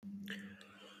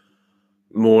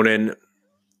Morning,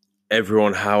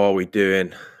 everyone. How are we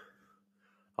doing?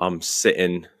 I'm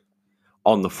sitting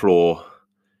on the floor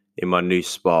in my new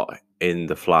spot in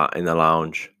the flat in the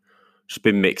lounge. Just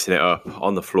been mixing it up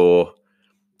on the floor,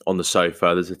 on the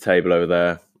sofa. There's a table over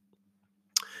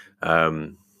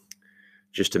there.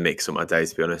 Just to mix up my day.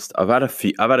 To be honest, I've had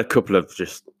a couple of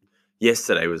just.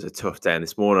 Yesterday was a tough day, and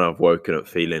this morning I've woken up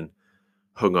feeling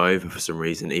hungover for some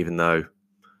reason, even though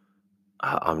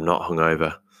I'm not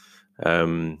hungover.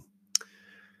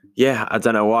 Yeah, I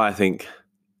don't know why. I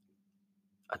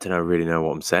don't really know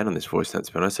what I'm saying on this voice note,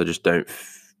 to be honest. I just don't.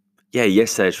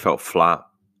 Yesterday I just felt flat.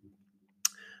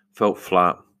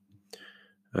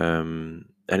 And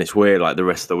it's weird, like the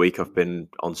rest of the week I've been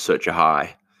on such a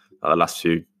high. Like the last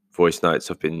few voice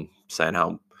notes I've been saying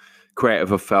how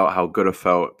creative I felt, how good I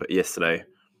felt. But yesterday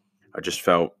I just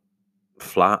felt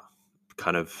flat,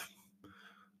 kind of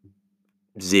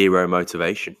zero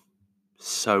motivation.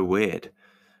 So weird.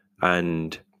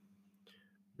 And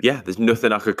yeah, there's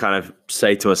nothing I could kind of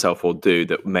say to myself or do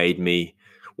that made me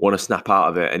want to snap out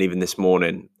of it. And even this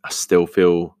morning, I still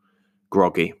feel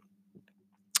groggy.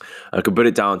 I could put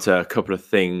it down to a couple of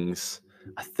things,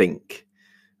 I think.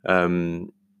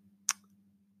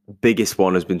 Biggest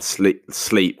one has been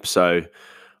sleep. So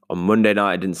on Monday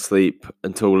night, I didn't go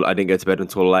to bed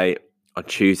until late. On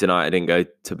Tuesday night, I didn't go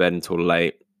to bed until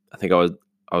late. I think I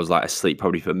was like asleep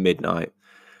probably for midnight.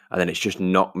 And then it's just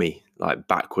knocked me like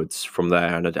backwards from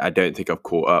there. And I don't think I've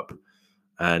caught up.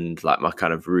 And like my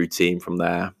kind of routine from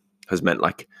there has meant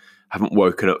like I haven't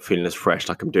woken up feeling as fresh.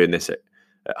 Like I'm doing this at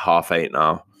 8:30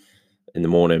 now in the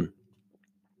morning.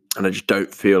 And I just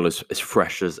don't feel as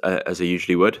fresh as I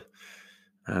usually would.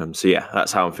 So yeah,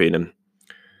 that's how I'm feeling.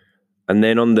 And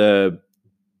then on the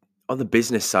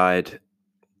business side,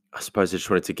 I suppose I just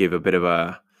wanted to give a bit of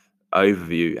a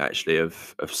overview actually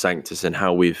of Sanctus and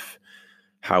how we've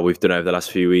done over the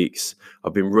last few weeks.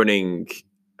 I've been running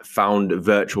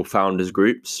virtual founders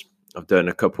groups. I've done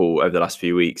a couple over the last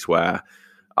few weeks where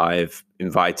I've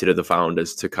invited other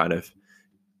founders to kind of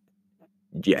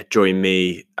join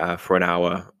me for an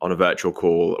hour on a virtual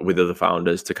call with other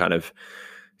founders to kind of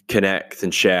connect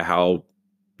and share how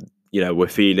we're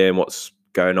feeling, what's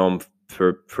going on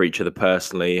for each other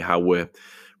personally, how we're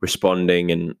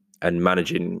responding and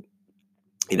managing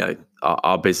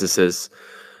our businesses.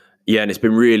 And it's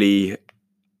been really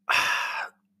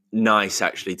nice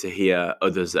actually to hear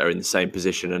others that are in the same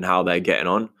position and how they're getting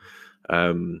on.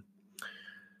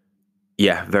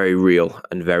 Very real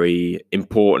and very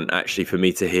important actually for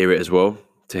me to hear it as well,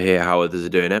 to hear how others are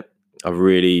doing it. I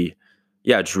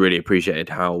just really appreciated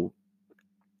how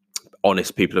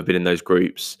honest people have been in those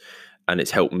groups, and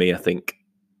it's helped me, I think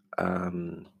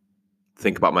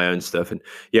about my own stuff. And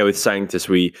with Sanctus,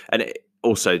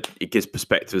 it gives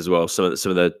perspective as well. Some of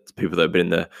the people that have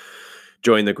been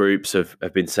join the groups have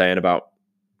been saying about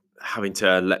having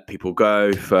to let people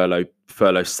go,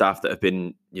 furlough staff that have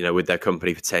been with their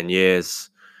company for 10 years.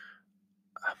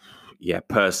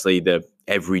 Personally, the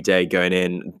every day going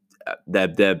in,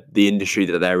 the industry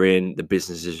that they're in, the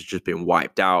business has just been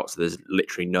wiped out. So there's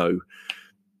literally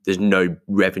there's no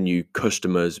revenue,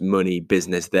 customers, money,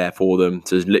 business there for them.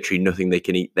 So there's literally nothing they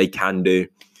can do.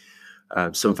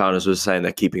 Some founders were saying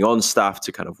they're keeping on staff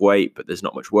to kind of wait, but there's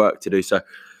not much work to do. So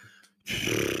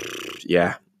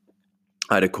I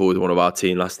had a call with one of our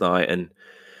team last night, and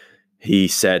he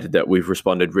said that we've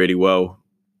responded really well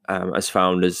as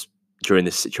founders during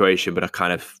this situation. But I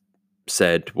kind of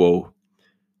said, well,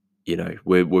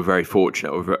 we're very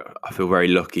fortunate. I feel very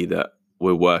lucky that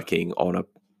we're working on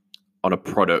a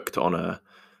product, on a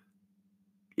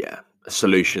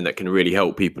solution that can really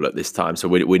help people at this time. So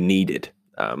we're needed.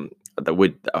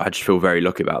 I just feel very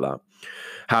lucky about that.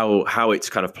 How it's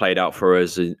kind of played out for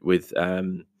us with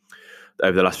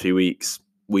over the last few weeks.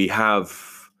 We have,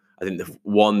 I think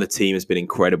the team has been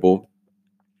incredible.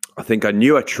 I think I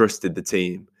knew I trusted the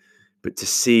team, but to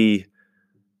see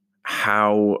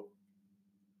how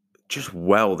just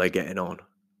well they're getting on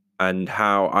and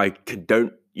how I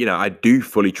do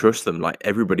fully trust them. Like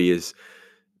everybody is,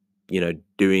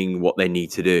 doing what they need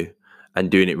to do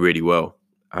and doing it really well.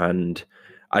 And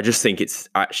I just think it's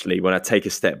actually, when I take a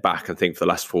step back and think for the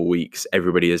last 4 weeks,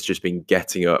 everybody has just been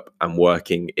getting up and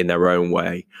working in their own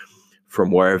way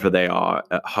from wherever they are,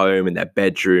 at home, in their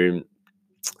bedroom,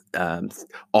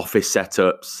 office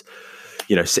setups,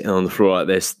 sitting on the floor like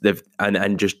this. They've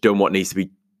and just done what needs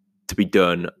to be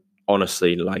done.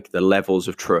 Honestly, like the levels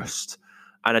of trust,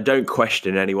 and I don't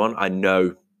question anyone. I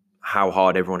know how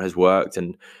hard everyone has worked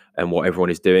and what everyone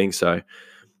is doing. So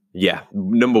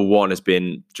number one has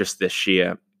been just this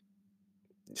sheer.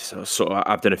 So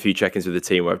I've done a few check-ins with the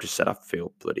team where I've just said I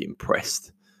feel bloody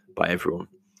impressed like everyone.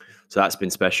 So that's been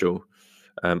special.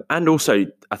 And also,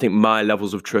 I think my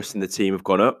levels of trust in the team have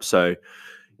gone up. So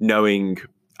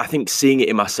seeing it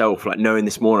in myself, like knowing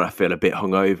this morning I feel a bit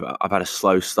hungover, I've had a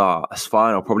slow start. That's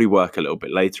fine. I'll probably work a little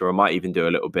bit later. I might even do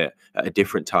a little bit at a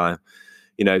different time.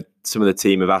 Some of the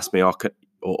team have asked me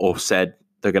or said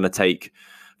they're going to take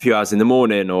a few hours in the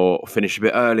morning or finish a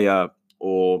bit earlier,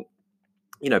 or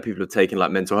people have taken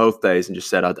like mental health days and just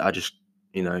said, I just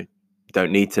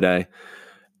don't need today.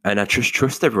 And I just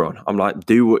trust everyone. I'm like,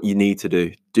 do what you need to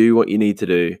do. Do what you need to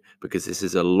do, because this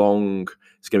is it's going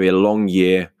to be a long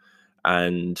year.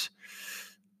 And,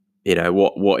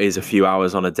 what is a few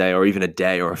hours on a day, or even a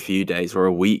day or a few days or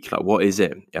a week? Like, what is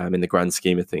it in the grand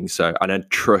scheme of things? So I don't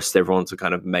trust everyone to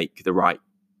kind of make the right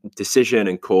decision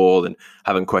and call, and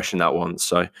haven't questioned that once.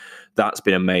 So that's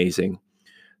been amazing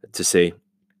to see.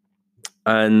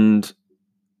 And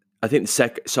I think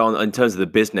so in terms of the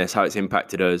business, how it's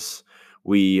impacted us,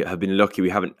 we have been lucky.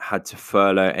 We haven't had to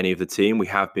furlough any of the team. We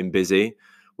have been busy.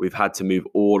 We've had to move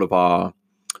all of our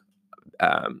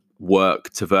work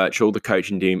to virtual. The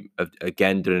coaching team have,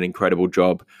 again, done an incredible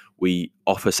job. We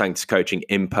offer Sanctus coaching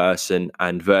in person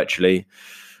and virtually.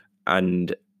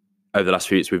 And over the last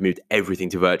few weeks, we've moved everything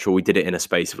to virtual. We did it in a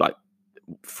space of like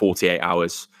 48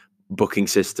 hours. Booking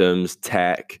systems,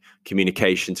 tech,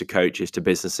 communication to coaches, to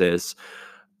businesses.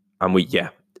 And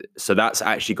so that's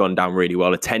actually gone down really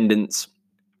well. Attendance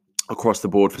across the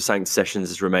board for Sanctus sessions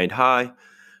has remained high.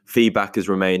 Feedback has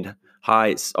remained high.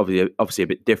 It's obviously a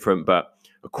bit different, but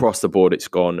across the board,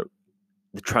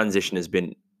 the transition has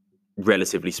been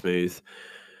relatively smooth.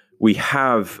 We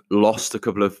have lost a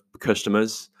couple of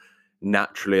customers.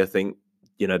 Naturally, I think,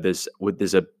 there's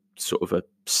a sort of a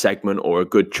segment or a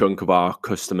good chunk of our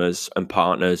customers and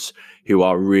partners who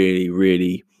are really,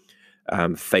 really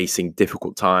facing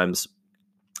difficult times,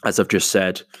 as I've just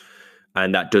said.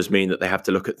 And that does mean that they have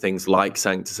to look at things like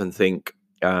Sanctus and think,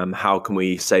 how can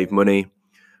we save money?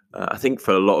 I think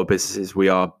for a lot of businesses, we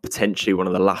are potentially one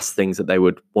of the last things that they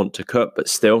would want to cut, but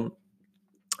still,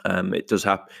 it does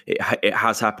happen. It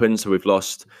has happened. So we've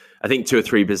lost, I think, 2 or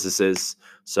 3 businesses.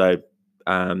 So,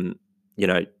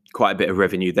 quite a bit of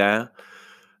revenue there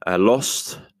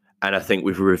lost. And I think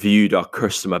we've reviewed our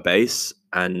customer base,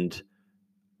 and,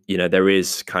 there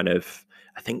is kind of,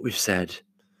 I think we've said,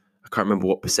 I can't remember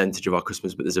what percentage of our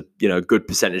customers, but there's a good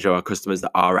percentage of our customers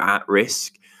that are at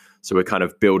risk. So we're kind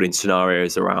of building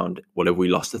scenarios around, well, if we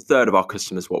lost 1/3 of our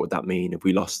customers, what would that mean? If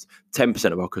we lost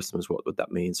 10% of our customers, what would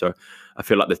that mean? So I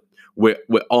feel like we're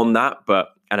on that,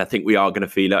 and I think we are going to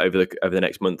feel it over the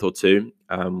next month or two,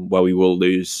 where we will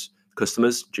lose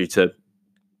customers due to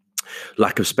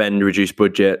lack of spend, reduced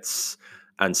budgets,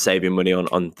 and saving money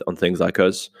on things like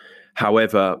us.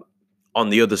 However, on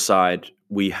the other side,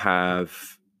 we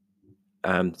have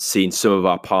seen some of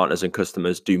our partners and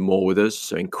customers do more with us,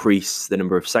 so increase the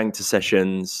number of Sanctus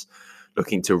sessions,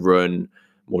 looking to run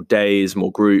more days,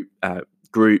 more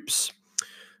groups,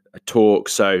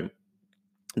 talks. So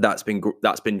that's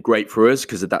been great for us,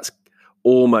 because that's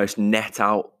almost net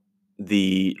out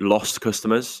the lost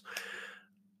customers,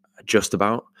 just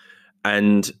about.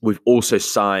 And we've also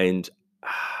signed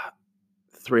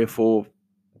 3 or 4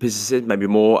 businesses, maybe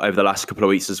more, over the last couple of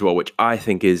weeks as well, which I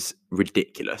think is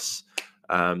ridiculous.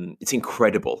 It's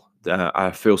incredible.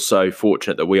 I feel so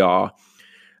fortunate that we are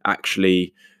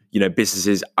actually,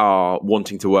 businesses are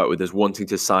wanting to work with us, wanting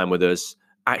to sign with us,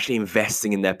 actually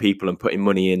investing in their people and putting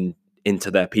money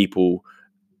into their people,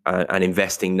 and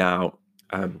investing now.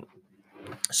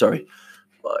 Sorry,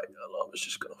 my alarm has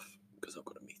just gone off because I've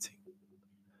got a meeting.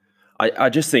 I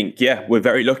just think, we're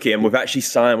very lucky, and we've actually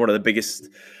signed one of the biggest.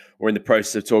 We're in the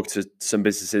process of talking to some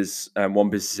businesses, one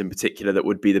business in particular that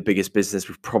would be the biggest business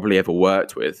we've probably ever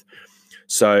worked with.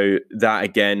 So that,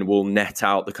 again, will net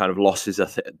out the kind of losses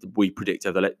we predict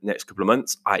over the next couple of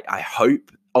months. I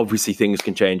hope, obviously, things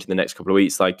can change in the next couple of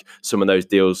weeks. Like, some of those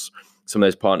deals, some of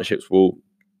those partnerships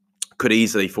could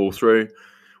easily fall through.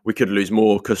 We could lose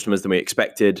more customers than we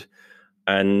expected.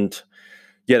 And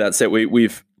that's it.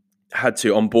 We've had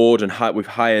to onboard, and we've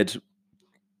hired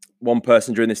one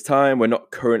person during this time. We're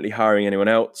not currently hiring anyone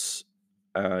else,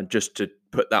 just to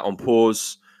put that on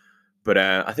pause. But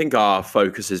I think our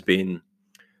focus has been,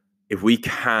 if we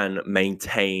can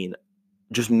maintain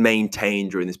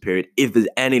during this period, if there's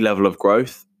any level of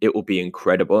growth, it will be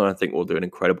incredible. And I think we'll do an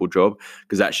incredible job,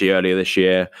 because actually earlier this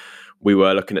year, we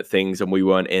were looking at things and we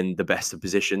weren't in the best of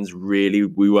positions. Really,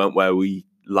 we weren't where we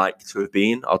like to have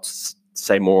been. I'll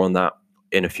say more on that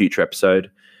in a future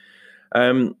episode.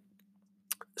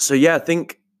 So I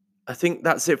think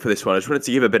that's it for this one. I just wanted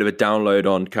to give a bit of a download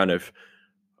on kind of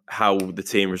how the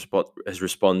team has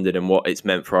responded and what it's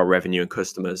meant for our revenue and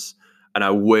customers. And I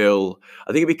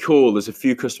think it'd be cool. There's a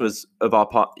few customers of our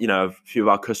part, a few of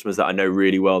our customers that I know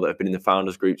really well that have been in the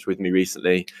founders groups with me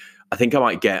recently. I think I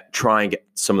might try and get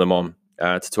some of them on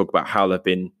to talk about how they've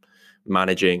been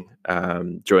managing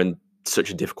during such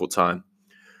a difficult time.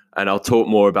 And I'll talk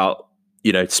more about,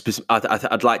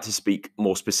 I'd like to speak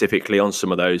more specifically on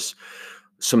some of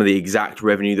the exact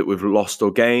revenue that we've lost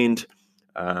or gained,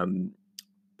 and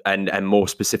more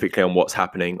specifically on what's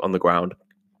happening on the ground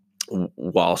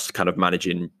whilst kind of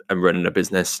managing and running a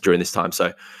business during this time.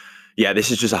 So yeah,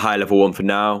 this is just a high level one for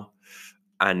now.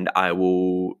 And I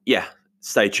will,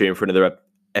 stay tuned for another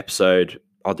episode.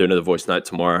 I'll do another voice note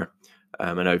tomorrow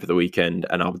and over the weekend.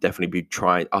 And I'll definitely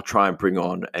I'll try and bring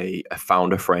on a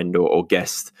founder friend or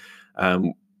guest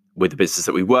with the business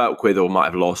that we work with or might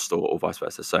have lost or vice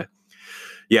versa. So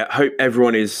yeah, hope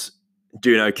everyone is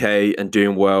doing okay and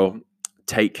doing well.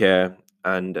 Take care,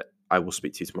 and I will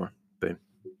speak to you tomorrow.